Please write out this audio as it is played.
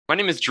My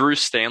name is Drew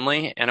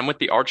Stanley, and I'm with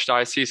the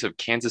Archdiocese of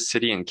Kansas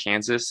City in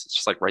Kansas. It's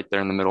just like right there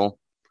in the middle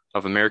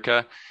of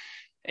America.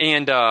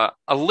 And a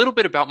little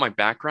bit about my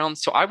background.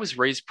 So I was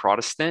raised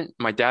Protestant.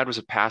 My dad was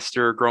a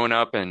pastor growing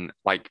up, and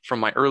like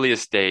from my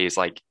earliest days,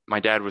 like my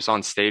dad was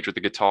on stage with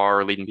the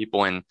guitar, leading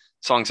people in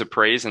songs of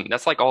praise, and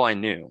that's like all I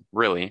knew,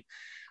 really.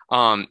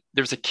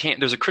 There's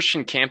a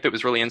Christian camp that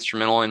was really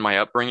instrumental in my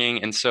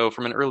upbringing, and so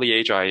from an early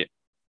age, I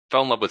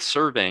fell in love with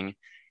serving,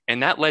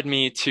 and that led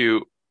me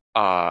to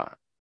uh,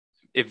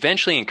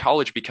 eventually in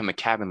college become a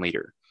cabin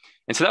leader.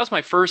 And so that was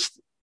my first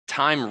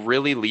time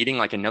really leading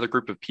like another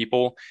group of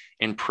people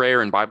in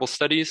prayer and Bible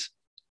studies.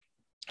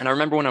 And I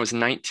remember when I was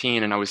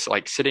 19 and I was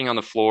like sitting on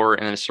the floor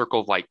in a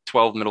circle of like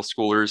 12 middle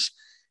schoolers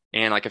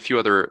and like a few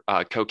other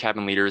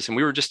co-cabin leaders. And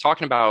we were just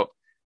talking about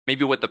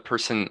maybe what the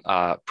person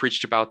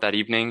preached about that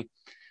evening.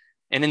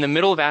 And in the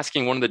middle of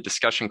asking one of the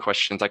discussion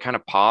questions, I kind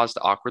of paused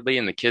awkwardly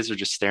and the kids are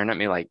just staring at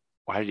me like,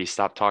 why did he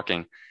stop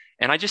talking?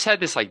 And I just had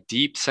this like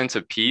deep sense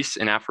of peace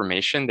and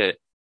affirmation that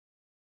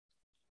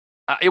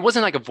it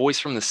wasn't like a voice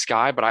from the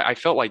sky, but I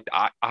felt like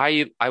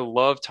I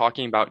love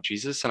talking about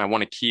Jesus and I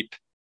want to keep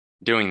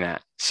doing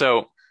that.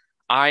 So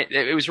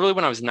it was really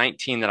when I was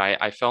 19 that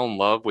I fell in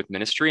love with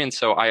ministry. And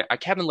so I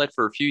cabin led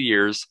for a few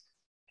years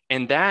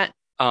and that,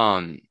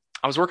 I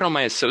was working on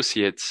my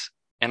associates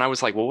and I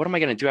was like, well, what am I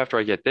going to do after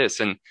I get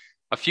this? And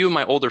a few of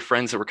my older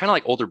friends that were kind of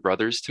like older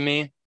brothers to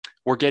me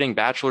were getting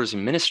bachelors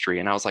in ministry.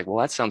 And I was like, well,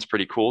 that sounds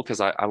pretty cool because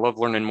I love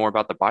learning more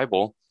about the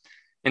Bible.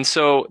 And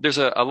so there's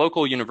a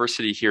local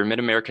university here,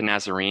 Mid-America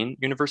Nazarene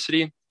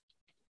University,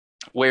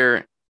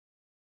 where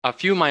a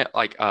few of my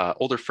like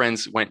older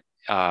friends went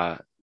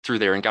through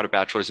there and got a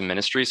bachelor's in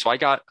ministry. So I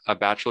got a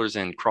bachelor's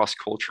in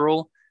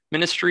cross-cultural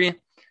ministry,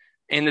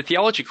 and the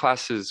theology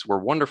classes were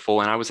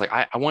wonderful. And I was like,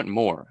 I want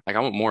more. Like I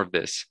want more of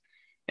this.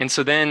 And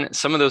so then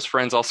some of those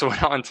friends also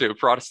went on to a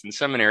Protestant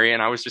seminary,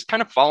 and I was just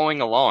kind of following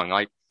along.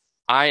 Like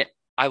I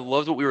I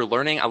loved what we were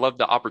learning. I loved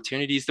the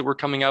opportunities that were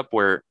coming up,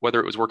 where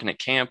whether it was working at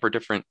camp or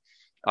different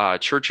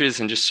churches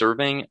and just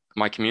serving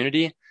my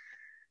community.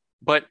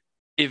 But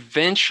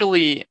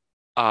eventually,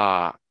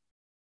 uh,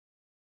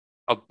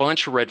 a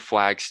bunch of red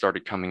flags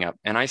started coming up.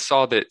 And I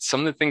saw that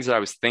some of the things that I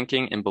was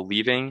thinking and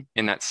believing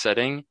in that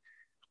setting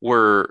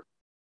were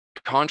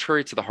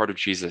contrary to the heart of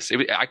Jesus.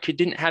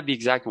 Didn't have the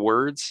exact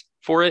words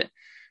for it,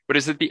 but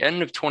it's at the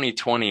end of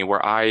 2020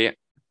 where I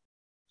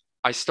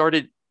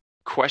started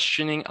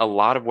questioning a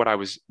lot of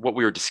what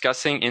we were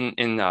discussing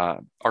in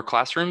our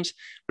classrooms,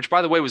 which by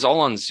the way was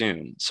all on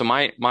Zoom. So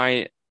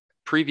my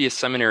previous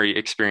seminary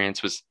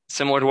experience was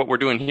similar to what we're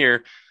doing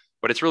here,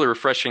 but it's really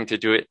refreshing to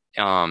do it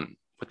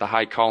with the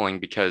high calling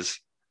because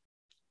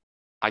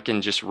I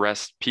can just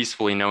rest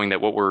peacefully knowing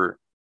that what we're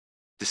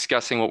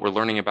discussing, what we're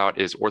learning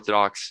about is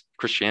Orthodox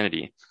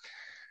Christianity.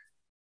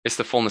 It's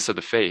the fullness of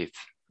the faith.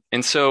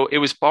 And so it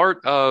was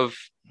part of,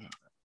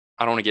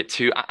 I don't want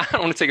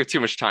to take up too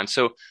much time.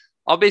 So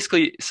I'll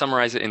basically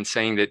summarize it in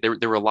saying that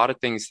there were a lot of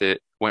things that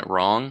went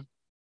wrong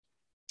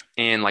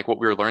and like what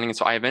we were learning. And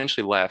so I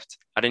eventually left.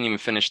 I didn't even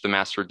finish the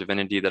Master of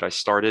Divinity that I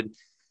started.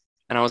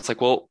 And I was like,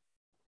 well,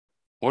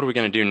 what are we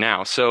going to do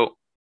now? So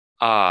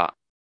uh,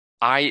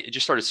 I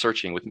just started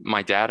searching with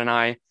my dad and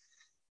I.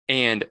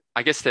 And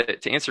I guess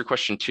to answer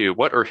question two,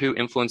 what or who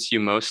influenced you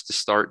most to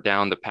start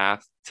down the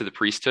path to the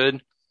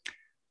priesthood?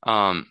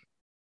 Um,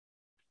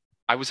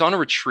 I was on a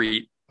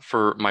retreat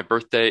for my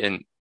birthday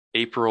in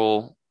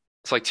April.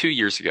 It's like 2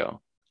 years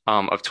ago,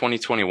 of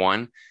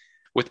 2021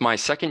 with my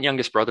second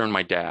youngest brother and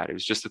my dad. It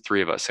was just the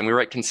three of us. And we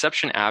were at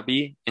Conception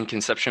Abbey in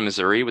Conception,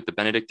 Missouri with the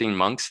Benedictine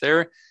monks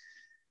there.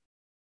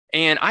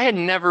 And I had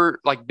never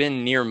like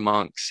been near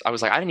monks. I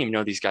was like, I didn't even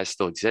know these guys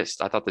still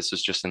exist. I thought this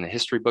was just in the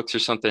history books or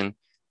something.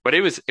 But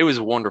it was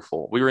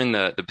wonderful. We were in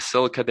the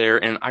basilica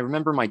there, and I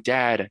remember my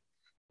dad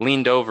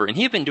leaned over, and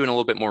he had been doing a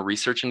little bit more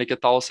research into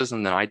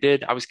Catholicism than I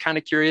did. I was kind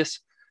of curious,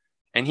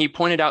 and he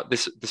pointed out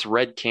this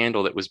red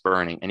candle that was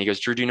burning, and he goes,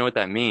 "Drew, do you know what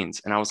that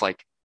means?" And I was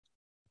like,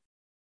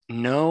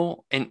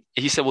 "No." And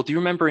he said, "Well, do you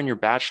remember in your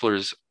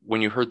bachelor's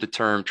when you heard the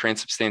term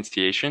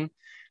transubstantiation?"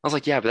 I was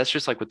like, "Yeah, but that's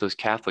just like what those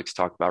Catholics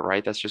talk about,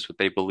 right? That's just what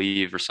they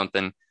believe or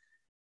something."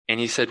 And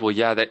he said, "Well,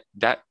 yeah,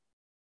 that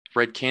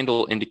red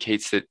candle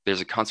indicates that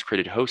there's a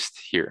consecrated host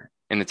here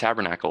in the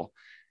tabernacle."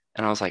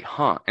 And I was like,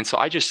 huh. And so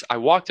I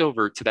walked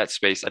over to that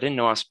space. I didn't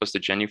know I was supposed to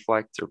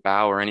genuflect or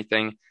bow or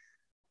anything.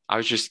 I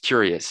was just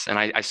curious. And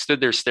I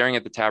stood there staring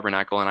at the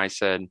tabernacle and I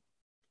said,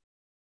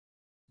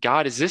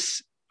 God, is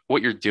this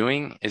what you're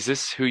doing? Is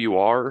this who you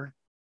are?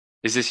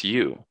 Is this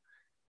you?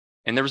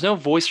 And there was no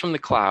voice from the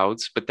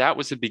clouds, but that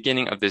was the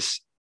beginning of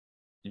this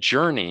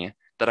journey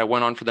that I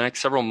went on for the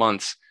next several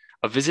months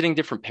of visiting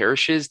different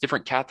parishes,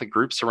 different Catholic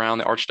groups around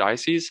the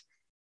archdiocese.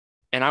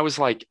 And I was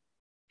like,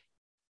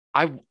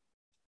 I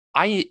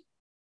I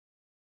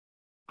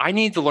I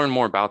need to learn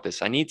more about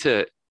this. I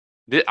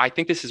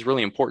think this is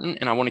really important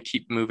and I want to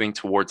keep moving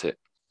towards it.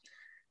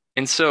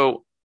 And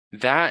so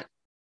that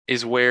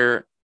is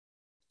where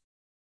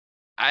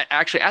I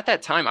actually at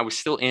that time I was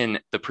still in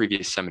the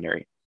previous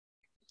seminary.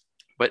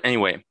 But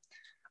anyway,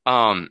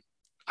 um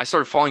I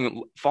started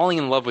falling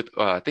in love with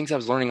things I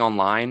was learning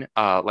online,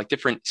 like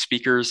different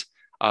speakers,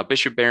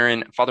 Bishop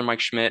Barron, Father Mike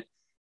Schmidt,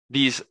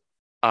 these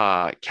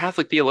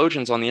Catholic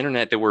theologians on the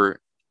internet that were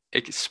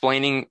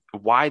explaining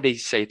why they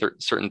say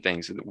certain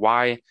things,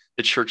 why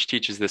the church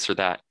teaches this or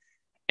that.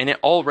 And it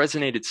all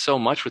resonated so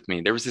much with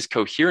me. There was this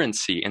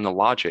coherency in the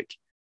logic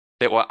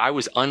that what I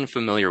was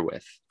unfamiliar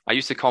with. I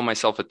used to call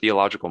myself a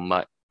theological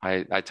mutt.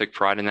 I took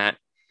pride in that.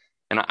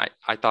 And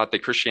I thought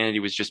that Christianity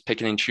was just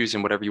picking and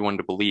choosing whatever you wanted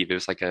to believe. It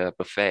was like a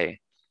buffet.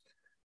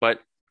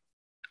 But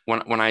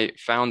when I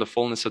found the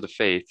fullness of the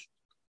faith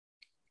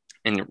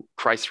and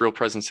Christ's real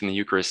presence in the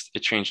Eucharist,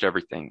 it changed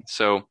everything.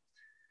 So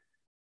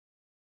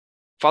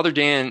Father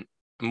Dan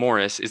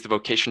Morris is the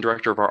vocation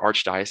director of our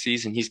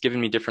archdiocese, and he's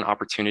given me different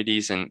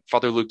opportunities. And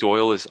Father Luke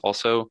Doyle is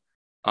also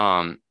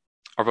our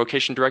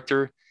vocation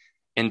director.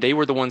 And they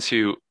were the ones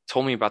who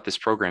told me about this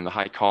program, the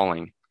High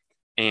Calling.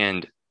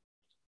 And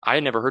I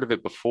had never heard of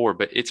it before,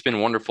 but it's been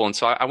wonderful. And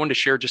so I wanted to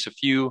share just a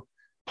few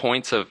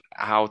points of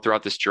how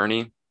throughout this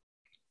journey,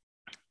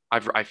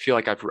 I feel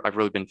like I've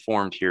really been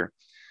formed here.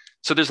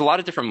 So there's a lot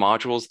of different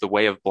modules, the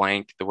way of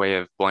blank, the way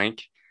of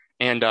blank.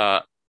 And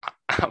I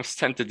was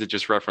tempted to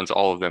just reference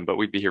all of them, but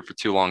we'd be here for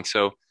too long.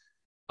 So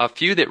a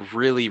few that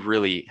really,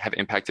 really have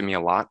impacted me a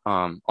lot.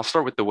 I'll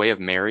start with the way of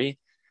Mary.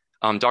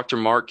 Dr.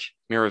 Mark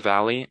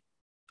Miravalli,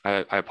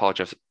 I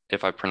apologize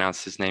if I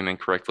pronounced his name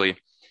incorrectly,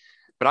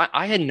 but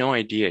I had no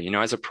idea,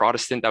 as a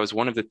Protestant, that was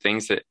one of the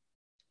things that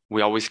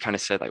we always kind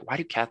of said, like, why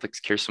do Catholics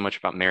care so much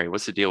about Mary?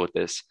 What's the deal with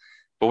this?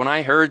 But when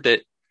I heard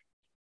that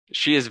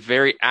she is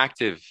very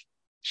active,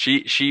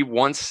 she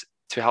wants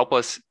to help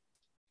us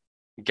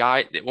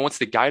wants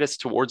to guide us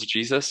towards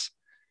Jesus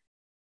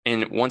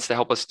and wants to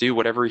help us do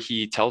whatever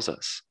he tells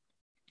us.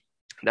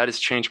 That has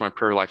changed my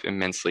prayer life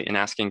immensely, and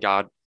asking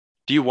God,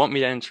 do you want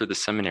me to enter the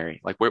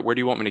seminary? Like, where do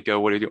you want me to go?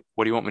 What do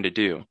you want me to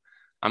do?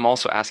 I'm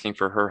also asking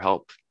for her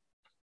help.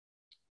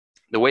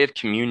 The way of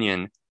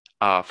communion,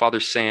 Father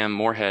Sam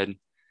Moorhead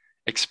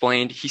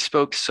explained, he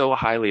spoke so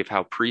highly of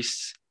how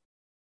priests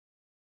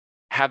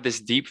have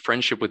this deep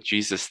friendship with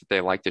Jesus that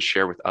they like to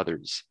share with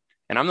others.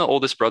 And I'm the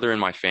oldest brother in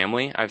my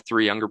family. I have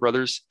three younger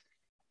brothers.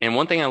 And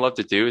one thing I love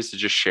to do is to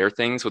just share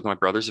things with my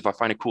brothers. If I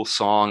find a cool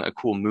song, a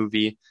cool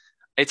movie,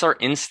 it's our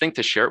instinct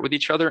to share it with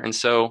each other. And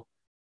so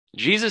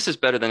Jesus is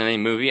better than any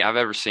movie I've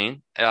ever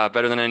seen,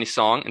 better than any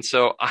song. And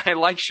so I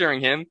like sharing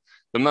him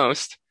the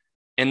most.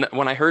 And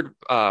when I heard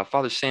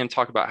Father Sam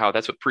talk about how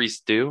that's what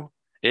priests do,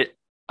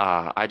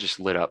 I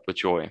just lit up with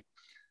joy.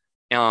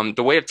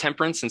 The way of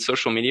temperance and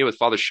social media with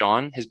Father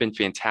Sean has been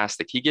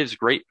fantastic. He gives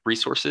great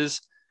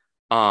resources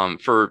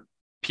for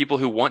people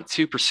who want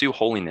to pursue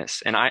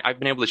holiness. And I've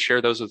been able to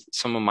share those with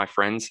some of my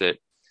friends that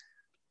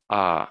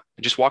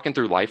just walking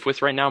through life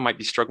with right now might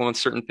be struggling with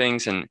certain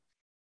things. And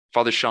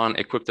Father Sean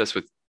equipped us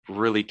with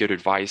really good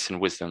advice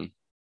and wisdom.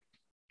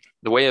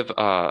 The way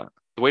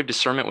of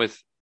discernment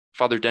with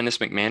Father Dennis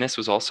McManus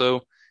was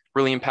also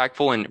really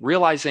impactful, and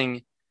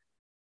realizing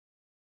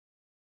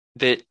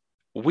that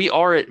we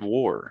are at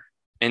war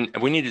and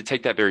we need to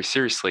take that very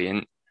seriously.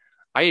 And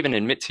I even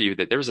admit to you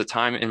that there was a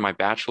time in my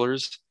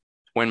bachelor's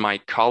when my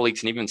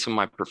colleagues and even some of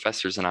my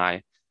professors and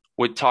I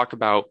would talk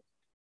about,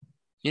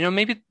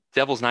 maybe the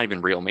devil's not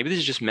even real. Maybe this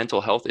is just mental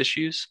health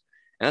issues.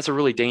 And that's a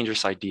really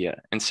dangerous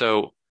idea. And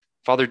so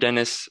Father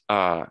Dennis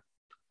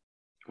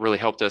really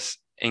helped us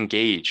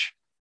engage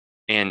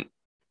and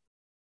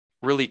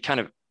really kind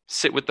of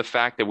sit with the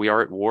fact that we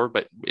are at war,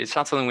 but it's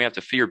not something we have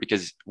to fear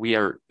because we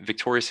are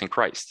victorious in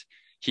Christ.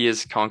 He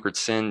has conquered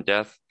sin,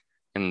 death,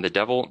 and the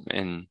devil,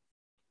 and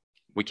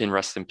we can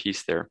rest in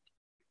peace there,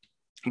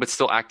 but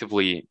still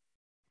actively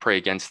pray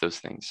against those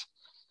things.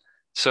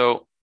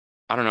 So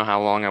I don't know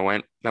how long I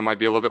went. That might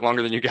be a little bit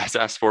longer than you guys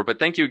asked for, but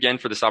thank you again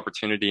for this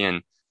opportunity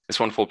and this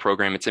wonderful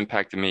program. It's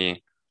impacted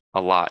me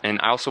a lot. And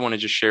I also want to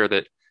just share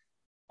that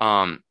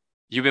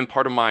you've been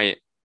part of my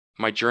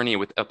journey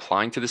with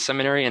applying to the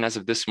seminary. And as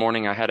of this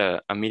morning, I had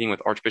a meeting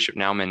with Archbishop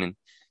Naumann, and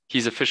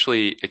he's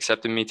officially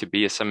accepted me to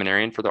be a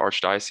seminarian for the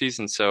Archdiocese.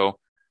 And so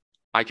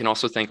I can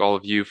also thank all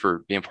of you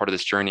for being part of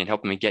this journey and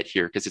helping me get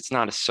here, because it's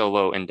not a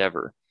solo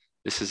endeavor.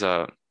 This is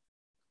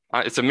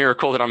it's a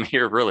miracle that I'm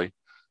here, really.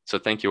 So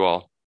thank you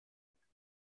all.